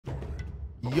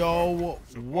Yo,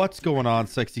 what's going on?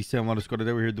 Sexy Sam _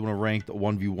 today. We're here doing a ranked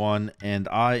 1v1, and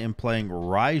I am playing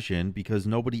Raijin because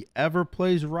nobody ever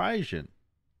plays Raijin.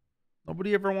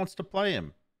 Nobody ever wants to play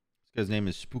him. This guy's name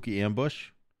is Spooky Ambush.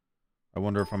 I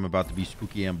wonder if I'm about to be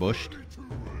spooky ambushed.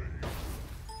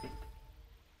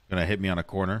 Gonna hit me on a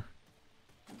corner.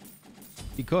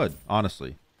 He could,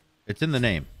 honestly. It's in the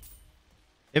name.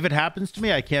 If it happens to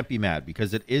me, I can't be mad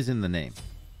because it is in the name.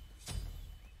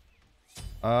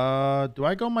 Do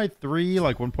I go my 3,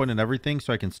 like 1 point in everything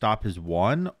so I can stop his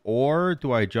 1? Or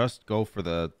do I just go for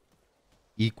the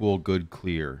equal good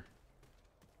clear?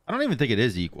 I don't even think it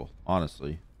is equal,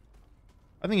 honestly.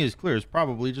 I think his clear is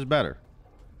probably just better.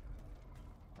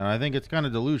 And I think it's kind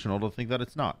of delusional to think that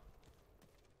it's not.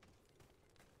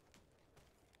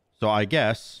 So I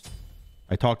guess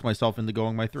I talked myself into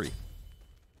going my 3.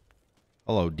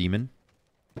 Hello, demon.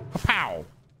 Kapow!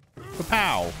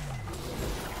 Kapow!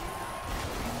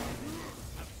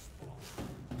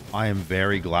 I am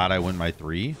very glad I went my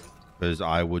 3 because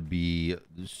I would be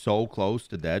so close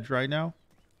to dead right now.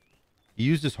 He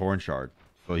used his horn shard,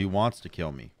 so he wants to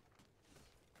kill me.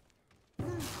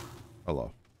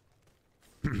 Hello.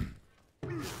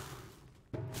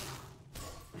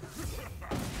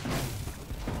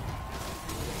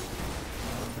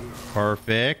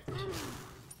 Perfect.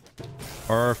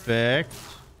 Perfect.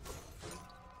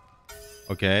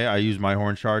 Okay, I use my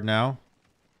horn shard now.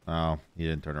 Oh, he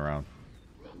didn't turn around.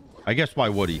 I guess why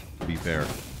would he, to be fair?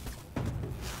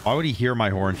 Why would he hear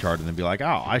my horn shard and then be like,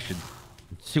 oh, I should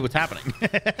see what's happening?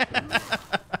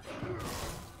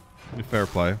 Fair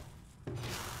play.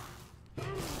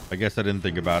 I guess I didn't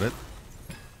think about it.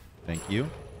 Thank you.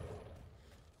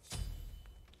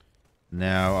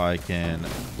 Now I can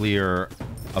clear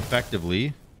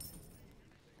effectively.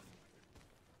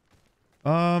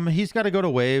 He's got to go to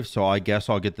wave, so I guess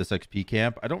I'll get this XP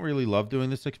camp. I don't really love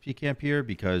doing this XP camp here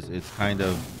because it's kind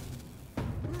of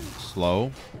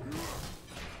slow.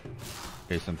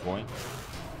 Case in point.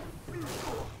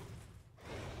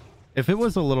 If it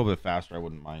was a little bit faster, I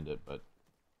wouldn't mind it, but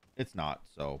it's not,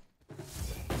 so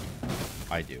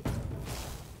I do.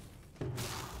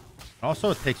 Also,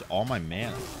 it takes all my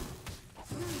mana.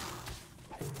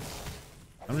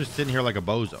 I'm just sitting here like a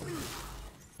bozo.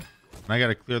 And I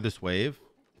gotta clear this wave,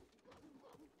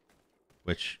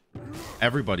 which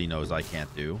everybody knows I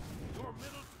can't do.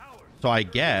 So I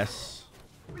guess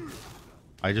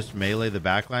I just melee the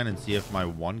backline and see if my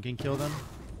 1 can kill them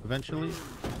eventually.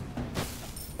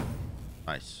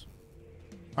 Nice.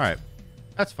 All right,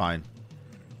 that's fine.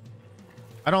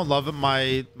 I don't love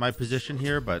my position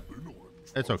here, but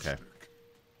it's okay.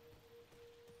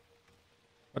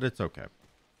 But it's okay.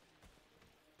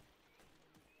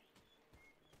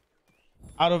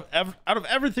 Out of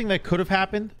everything that could have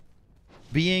happened,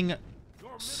 being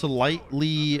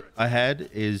slightly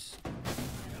ahead is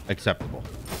acceptable.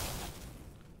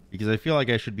 Because I feel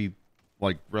like I should be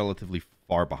like relatively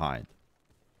far behind.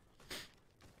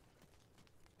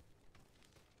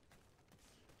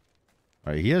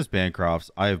 All right, he has Bancrofts.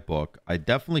 I have Book. I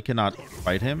definitely cannot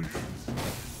fight him.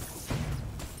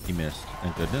 He missed.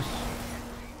 Thank goodness.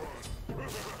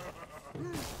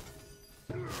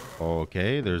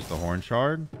 Okay, there's the horn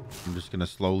shard. I'm just gonna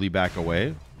slowly back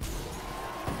away.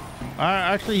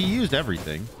 Actually, he used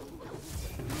everything.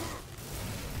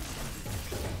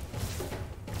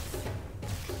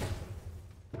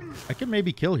 I can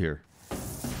maybe kill here.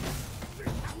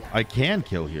 I can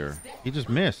kill here. He just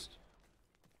missed.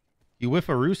 He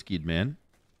whiffarooskied, man.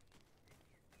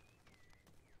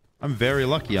 I'm very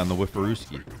lucky on the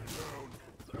whiffarooski.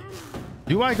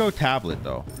 Do I go tablet,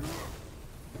 though?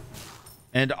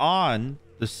 And on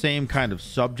the same kind of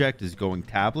subject as going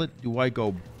tablet, do I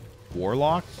go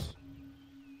warlocks?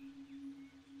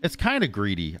 It's kind of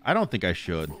greedy. I don't think I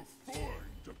should.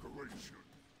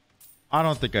 I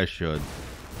don't think I should.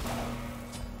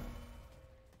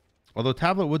 Although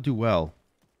tablet would do well.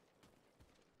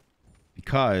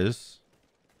 Because,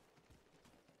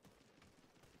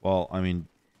 well, I mean,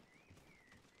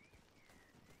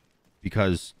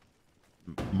 because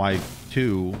my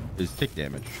 2 is tick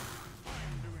damage.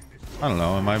 I don't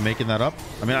know. Am I making that up?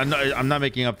 I mean, I'm not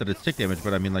making up that it's tick damage,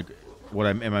 but I mean, like,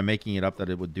 am I making it up that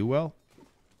it would do well?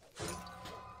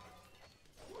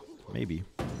 Maybe.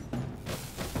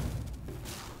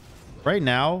 Right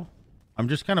now, I'm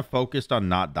just kind of focused on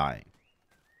not dying.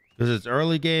 Because it's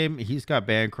early game, he's got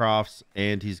Bancrofts,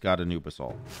 and he's got a Noob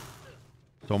Assault.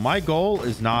 So my goal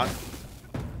is not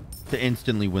to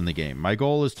instantly win the game. My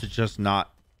goal is to just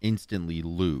not instantly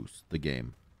lose the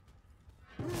game.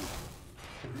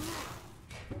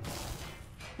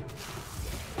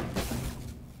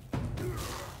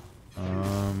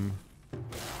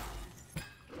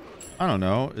 I don't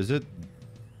know. Is it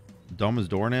dumb as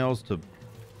doornails to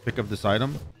pick up this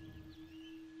item?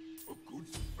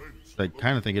 I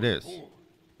kind of think it is.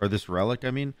 Or this relic, I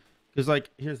mean. Because,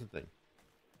 like, here's the thing.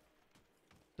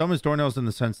 Dumb as doornails in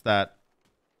the sense that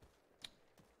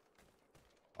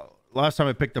last time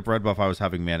I picked up red buff, I was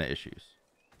having mana issues.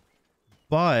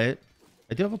 But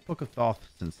I do have a Book of Thoth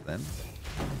since then.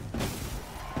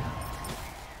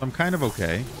 I'm kind of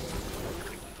okay.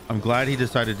 I'm glad he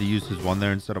decided to use his one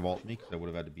there instead of ult me, because I would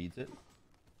have had to beads it.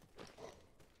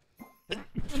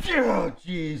 Oh,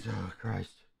 Jesus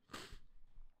Christ.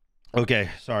 Okay,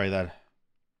 sorry, that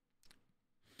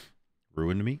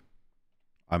ruined me.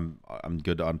 I'm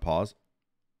good to unpause.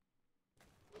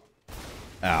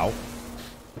 Ow.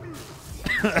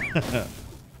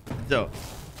 So,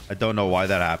 I don't know why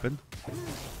that happened.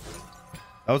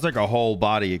 That was like a whole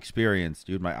body experience,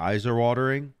 dude. My eyes are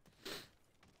watering.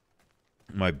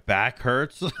 My back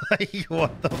hurts. Like,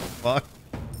 what the fuck?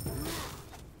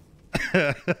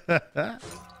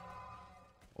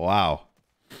 Wow.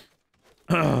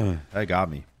 That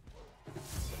got me.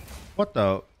 What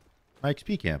the? My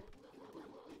XP camp.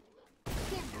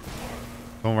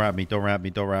 Don't wrap me, don't wrap me,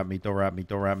 don't wrap me, don't wrap me,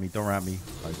 don't wrap me, don't wrap me.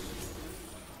 Like,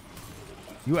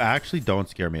 you actually don't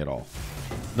scare me at all.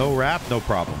 No wrap, no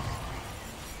problem.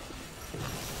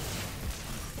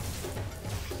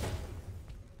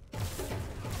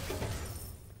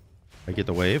 I get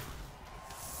the wave.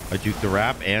 I juke the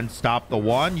wrap and stop the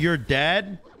one. You're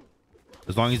dead.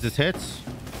 As long as this hits.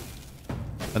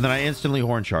 And then I instantly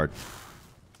horn shard.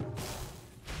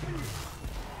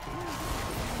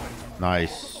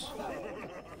 Nice.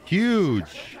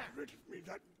 Huge.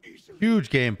 Huge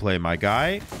gameplay, my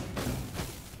guy.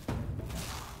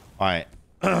 All right.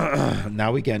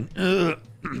 Now we can.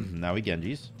 Now we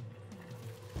Genjis.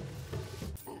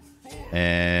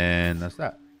 And that's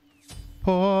that.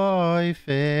 Perfect.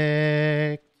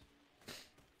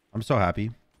 I'm so happy.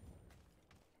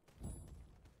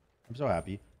 I'm so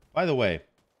happy. By the way,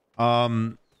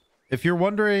 if you're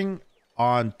wondering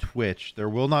on Twitch, there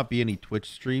will not be any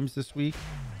Twitch streams this week.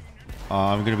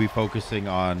 I'm going to be focusing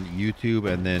on YouTube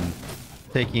and then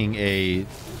taking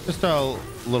just a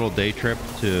little day trip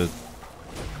to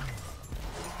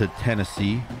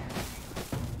Tennessee.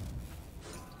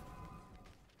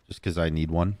 Just because I need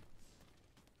one.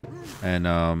 And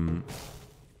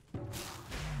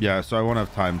yeah, so I won't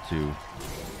have time to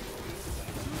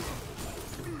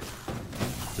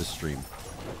stream.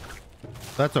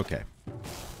 That's okay.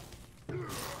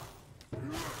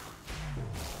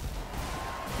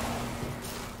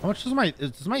 How much does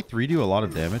my 3 do a lot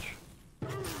of damage?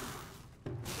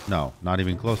 No, not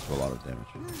even close to a lot of damage.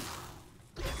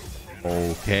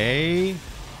 Okay.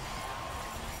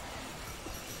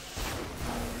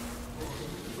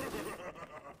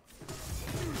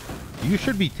 You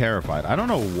should be terrified. I don't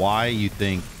know why you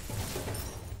think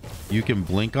you can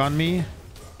blink on me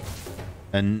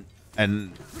and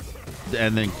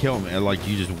then kill me. Like,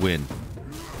 you just win.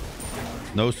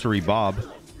 No siree, Bob.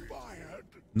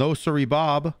 No siree,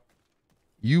 Bob.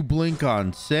 You blink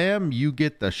on Sam, you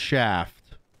get the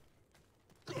shaft.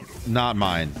 Not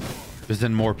mine. Because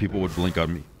then more people would blink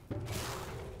on me.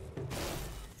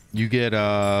 You get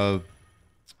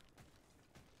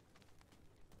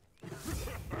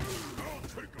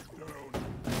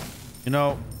you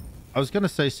know, I was going to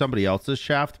say somebody else's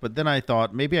shaft, but then I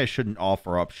thought maybe I shouldn't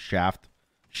offer up shaft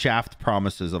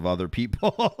promises of other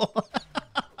people.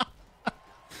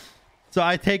 So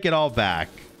I take it all back.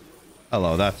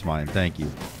 Hello, that's mine. Thank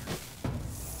you.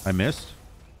 I missed.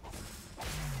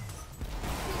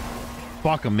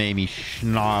 Fuck a Mamie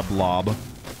Schnoblob.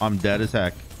 I'm dead as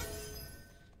heck.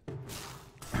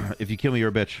 If you kill me, you're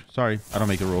a bitch. Sorry, I don't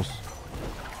make the rules.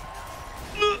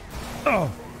 Oh.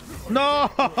 No!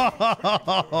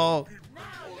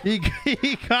 He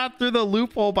got through the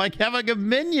loophole by having a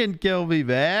minion kill me,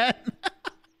 man.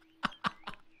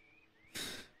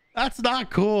 That's not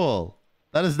cool.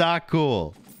 That is not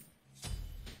cool.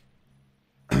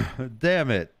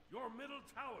 Damn it. Your middle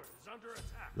tower is under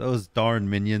attack. Those darn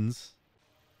minions.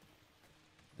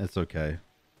 It's okay.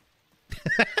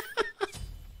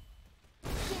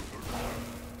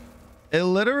 It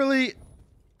literally...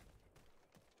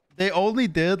 They only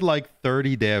did like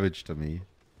 30 damage to me.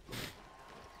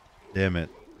 Damn it.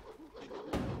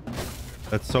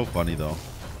 That's so funny though.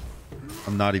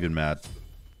 I'm not even mad.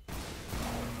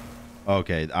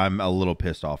 Okay, I'm a little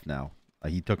pissed off now.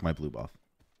 He took my blue buff.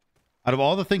 Out of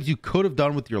all the things you could have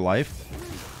done with your life,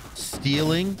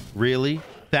 stealing, really?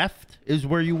 Theft is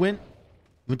where you went?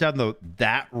 You went down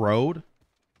that road?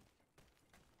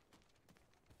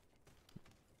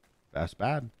 That's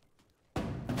bad.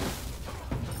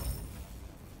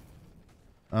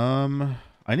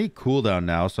 I need cooldown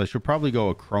now, so I should probably go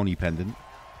a crony pendant.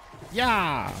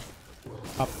 Yeah.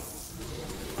 Up.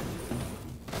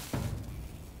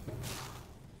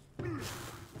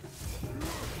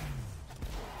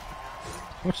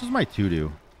 What does my 2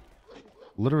 do?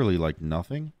 Literally like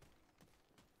nothing.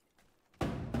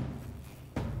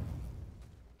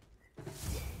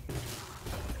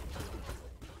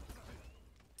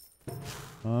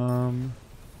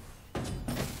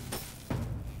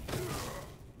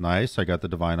 Nice. I got the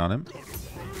divine on him.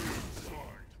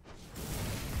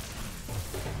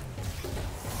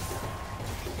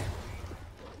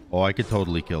 Oh, I could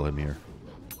totally kill him here.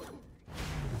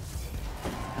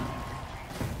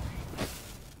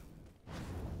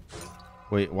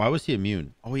 Wait, why was he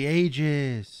immune? Oh, he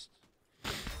ages.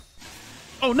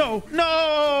 Oh, no.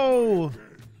 No!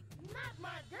 Not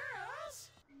my girls.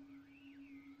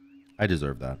 I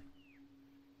deserve that.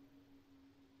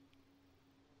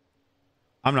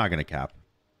 I'm not going to cap.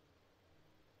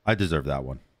 I deserve that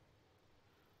one.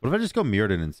 What if I just go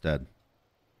Mirrodin instead?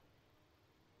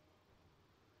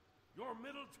 Your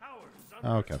middle tower is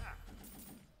under Okay. attack.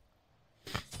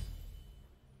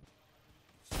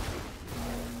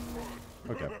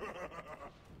 Okay.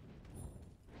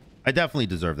 I definitely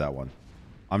deserve that one.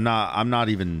 I'm not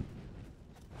even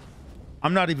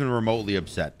remotely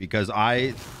upset because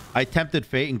I tempted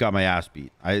fate and got my ass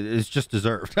beat. It's just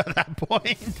deserved at that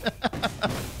point.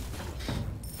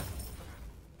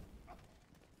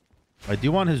 I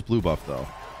do want his blue buff though.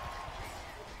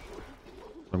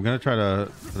 I'm gonna try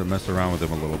to mess around with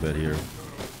him a little bit here.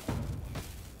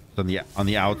 On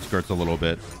the outskirts a little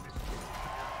bit.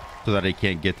 So that he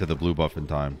can't get to the blue buff in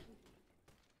time.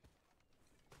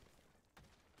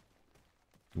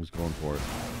 Who's going for it?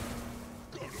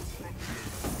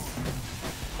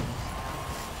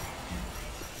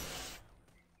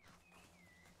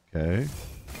 Okay.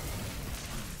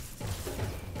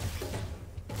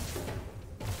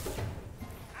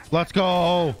 Let's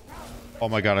go. Oh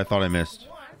my god, I thought I missed.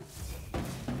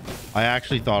 I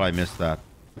actually thought I missed that.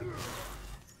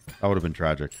 That would have been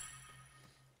tragic.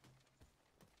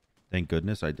 Thank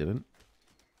goodness I didn't.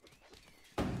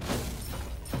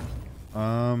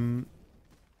 I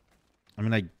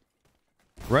mean,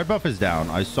 red buff is down.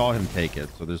 I saw him take it,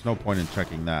 so there's no point in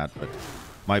checking that. But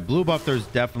my blue buff, there's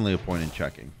definitely a point in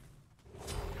checking.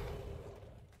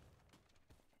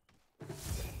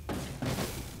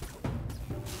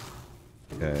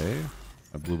 Okay.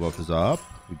 My blue buff is up.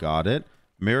 We got it.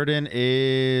 Mirrodin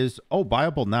is... Oh,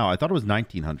 buyable now. I thought it was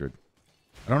 1900.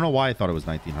 I don't know why I thought it was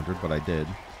 1900, but I did.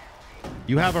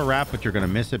 You have a wrap, but you're going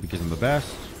to miss it because I'm the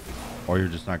best. Or you're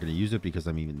just not going to use it because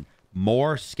I'm even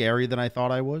more scary than I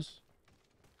thought I was.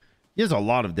 He has a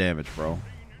lot of damage, bro.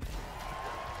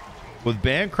 With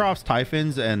Bancroft's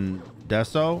Typhons and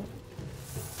Deso.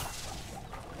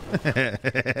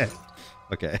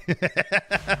 Okay.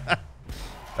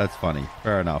 That's funny.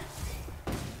 Fair enough.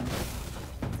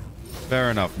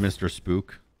 Fair enough, Mr.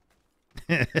 Spook.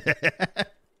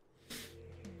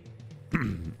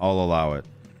 I'll allow it.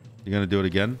 You gonna do it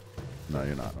again? No,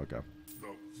 you're not. Okay.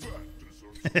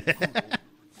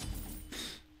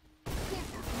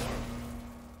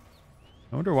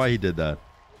 I wonder why he did that.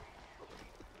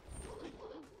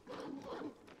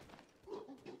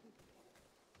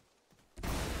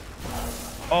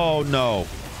 Oh, no.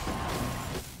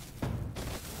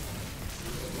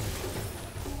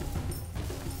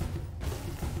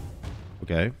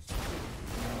 Okay.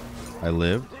 I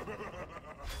lived.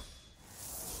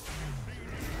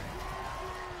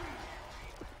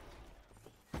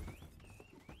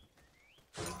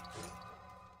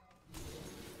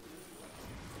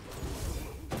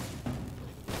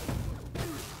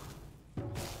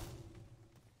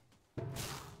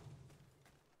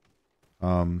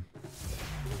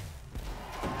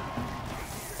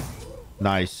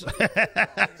 Nice.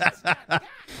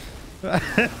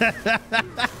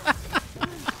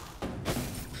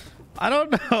 I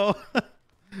don't know.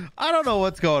 I don't know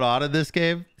what's going on in this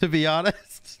game, to be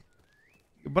honest.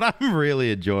 But I'm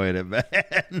really enjoying it,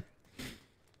 man.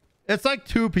 It's like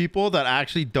two people that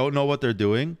actually don't know what they're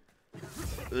doing.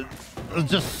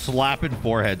 Just slapping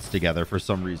foreheads together for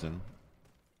some reason.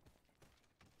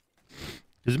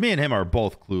 Because me and him are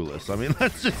both clueless. I mean,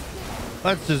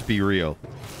 let's just be real.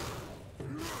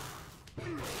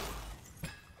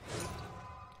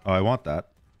 Oh, I want that.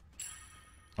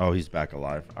 Oh, he's back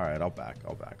alive. All right, I'll back.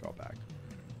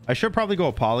 I should probably go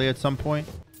a poly at some point.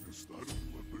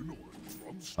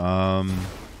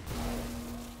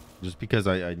 Just because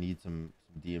I need some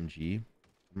DMG in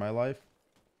my life.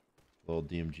 A little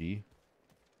DMG.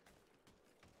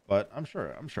 But I'm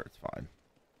sure it's fine.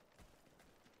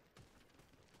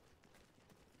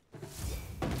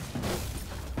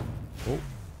 Oh.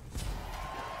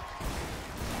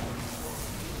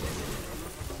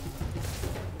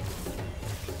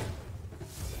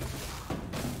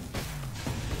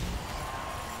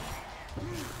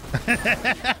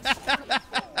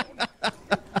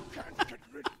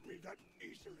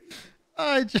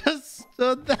 I just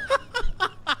stood there.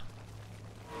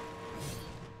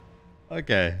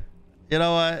 Okay. You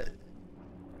know what?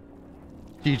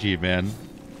 GG, man.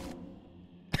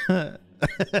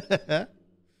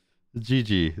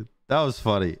 GG. That was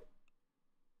funny.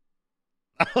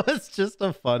 That was just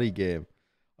a funny game.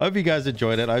 I hope you guys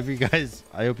enjoyed it. I hope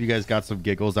you guys got some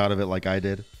giggles out of it like I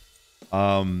did.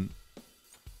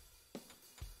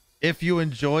 If you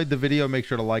enjoyed the video, make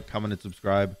sure to like, comment, and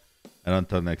subscribe. And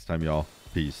until next time, y'all,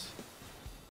 peace.